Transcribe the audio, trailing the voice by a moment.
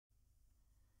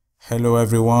Hello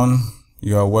everyone,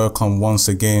 you are welcome once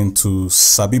again to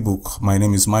Sabi Book. My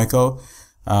name is Michael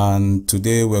and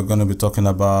today we're going to be talking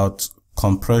about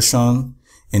compression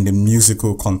in the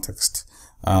musical context,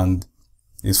 and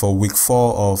it's for week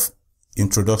 4 of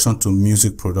Introduction to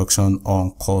Music Production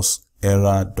on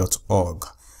Coursera.org.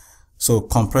 So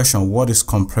compression, what is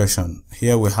compression?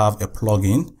 Here we have a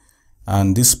plugin,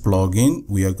 and this plugin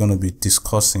we are going to be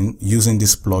discussing using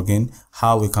this plugin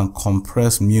how we can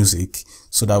compress music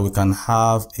so that we can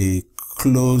have a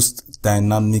closed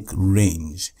dynamic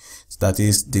range. That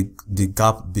is the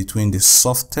gap between the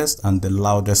softest and the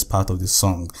loudest part of the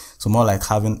song. So more like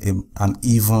having an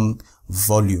even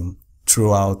volume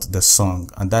throughout the song,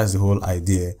 and that's the whole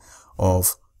idea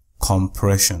of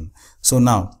compression. So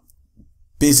now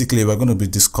basically we're going to be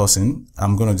discussing,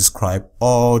 I'm going to describe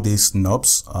all these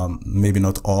knobs, maybe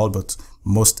not all, but the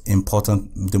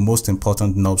most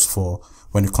important knobs for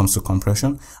when it comes to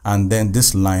compression, and then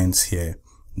these lines here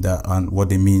and what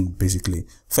they mean basically.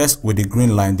 First, with the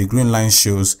green line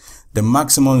shows the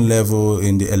maximum level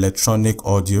in the electronic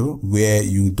audio where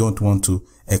you don't want to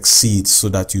exceed so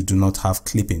that you do not have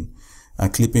clipping.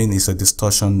 And clipping is a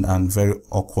distortion, and very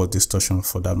awkward distortion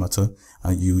for that matter,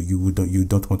 and you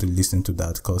don't want to listen to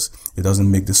that because it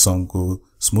doesn't make the song go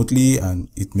smoothly and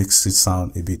it makes it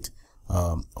sound a bit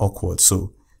awkward.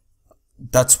 So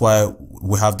that's why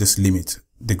we have this limit,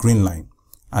 the green line,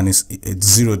 and it's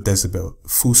 0 decibel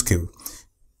full scale.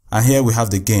 And here we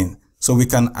have the gain, so we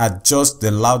can adjust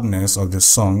the loudness of the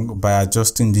song by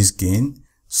adjusting this gain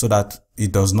so that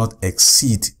it does not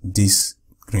exceed this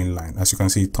green line. As you can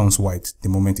see, it turns white the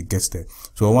moment it gets there,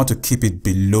 so I want to keep it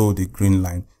below the green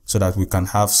line so that we can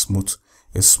have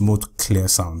a smooth clear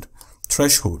sound.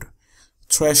 Threshold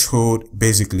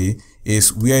basically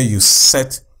is where you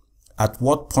set at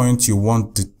what point you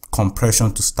want the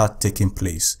compression to start taking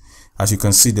place. As you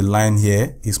can see, the line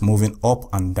here is moving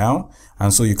up and down,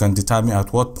 and so you can determine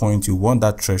at what point you want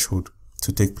that threshold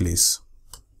to take place.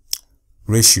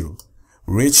 Ratio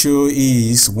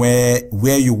is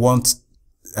where you want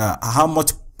how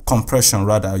much compression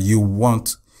rather you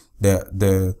want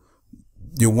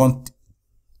you want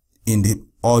in the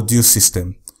audio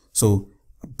system. So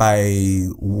by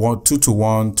 2 to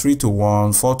 1, 3 to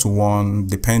 1, 4 to 1,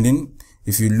 depending.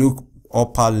 If you look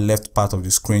upper left part of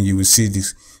the screen, you will see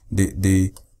this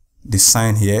the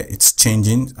sign here. It's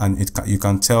changing, and you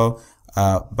can tell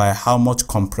by how much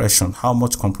compression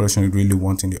you really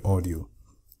want in the audio.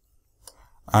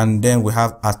 And then we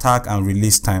have attack and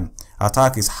release time.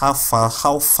 Attack is how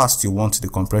fast you want the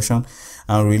compression,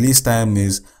 and release time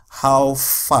is how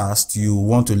fast you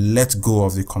want to let go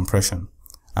of the compression.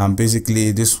 And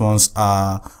basically these ones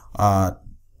are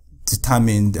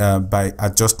determined by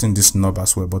adjusting this knob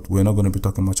as well, but we're not going to be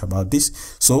talking much about this.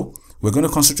 So we're going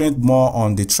to concentrate more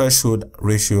on the threshold,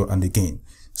 ratio, and the gain.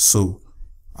 So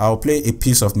I'll play a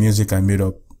piece of music I made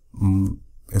up,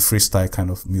 a freestyle kind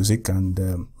of music, and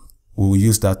we'll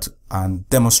use that and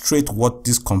demonstrate what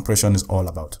this compression is all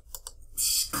about.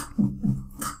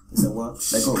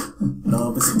 Let go.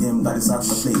 Love is a game that is out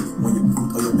to play. When you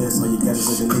put all your best, all you get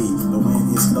is a delay. The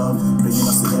wind is love, bringing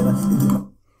us together.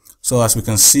 So as we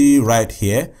can see right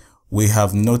here, we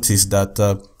have noticed that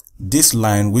this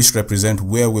line, which represents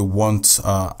where we want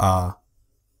our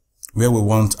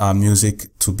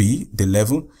music to be, the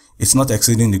level, it's not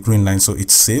exceeding the green line, so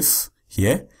it's safe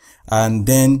here. And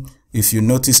then if you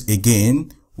notice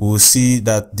again, we'll see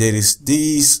that there is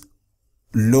these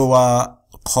lower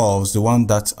curves, the one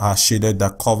that are shaded,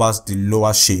 that covers the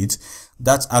lower shades.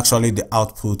 That's actually the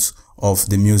output of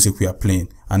the music we are playing,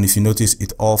 and if you notice,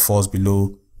 it all falls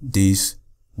below this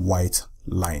white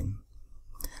line.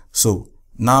 So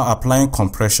now applying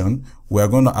compression, we are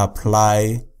going to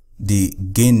apply the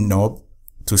gain knob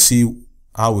to see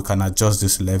how we can adjust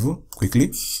this level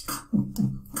quickly.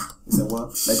 As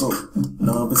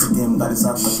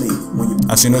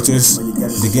you notice,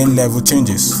 the gain level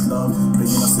changes.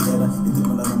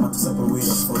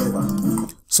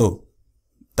 So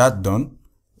that done,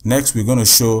 next we're going to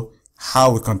show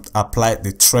how we can apply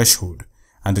the threshold,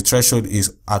 and the threshold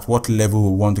is at what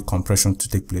level we want the compression to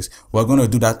take place. We're going to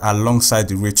do that alongside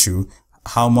the ratio,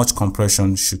 how much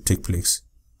compression should take place.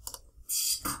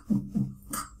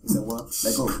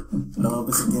 Let go. Love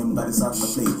is a game that is out to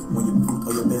play. When you put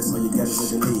all your best, all you get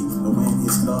is a delay. The wind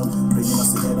is love, bringing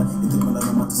us together. It took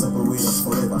another month to separate us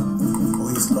forever. Oh,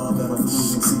 his love that was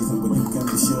losing season, but you can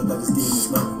be sure that this game is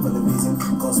love for the reason.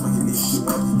 Cause when he lifts you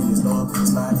up in his love,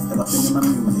 it's like everything in my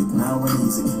music. Now when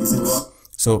easy, is it rock?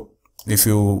 So if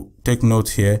you take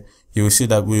note here, you will see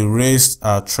that we raised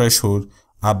our threshold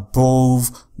above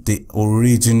the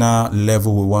original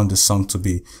level we want the song to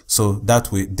be. So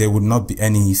that way there would not be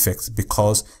any effect,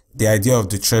 because the idea of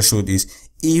the threshold is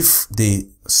if the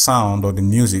sound or the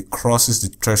music crosses the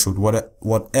threshold,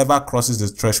 whatever crosses the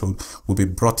threshold will be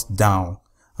brought down.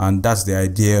 And that's the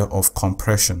idea of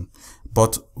compression.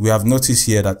 But we have noticed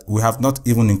here that we have not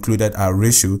even included our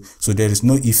ratio, so there is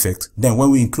no effect. Then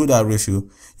when we include our ratio,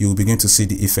 you will begin to see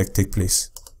the effect take place.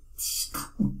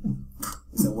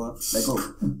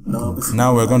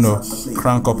 Now we're going to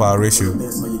crank up our ratio,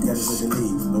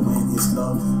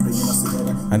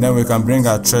 and then we can bring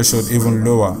our threshold even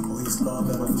lower.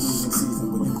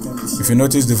 If you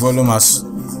notice, the volume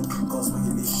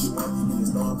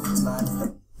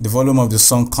of the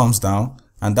song comes down,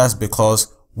 and that's because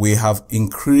we have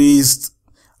increased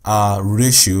our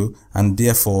ratio, and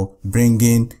therefore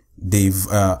bringing the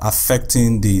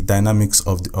affecting the dynamics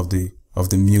of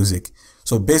the music.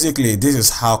 So basically, this is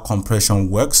how compression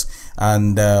works,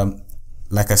 and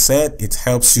like I said, it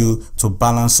helps you to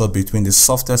balance up between the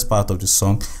softest part of the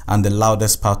song and the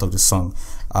loudest part of the song.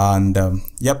 And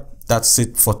yep, that's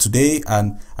it for today,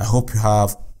 and I hope you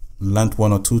have learned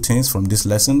one or two things from this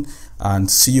lesson,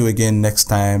 and see you again next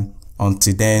time.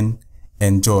 Until then,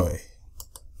 enjoy.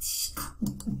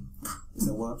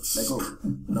 Let go.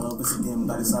 Love is a game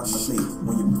that is hard to play.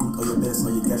 When you put all your best,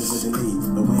 all you get is a delay.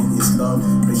 The wind is love,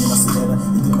 bringing us together.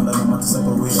 It's even like a matter to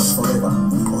separate us forever.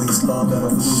 Oh, his love, ever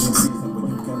losing season. But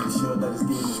you can be sure that his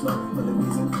game is love for the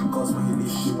reason. Because when you leave,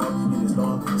 you up in his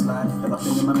love, it's like that I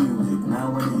in my music.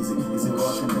 Now and easy. Is it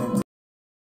rock and then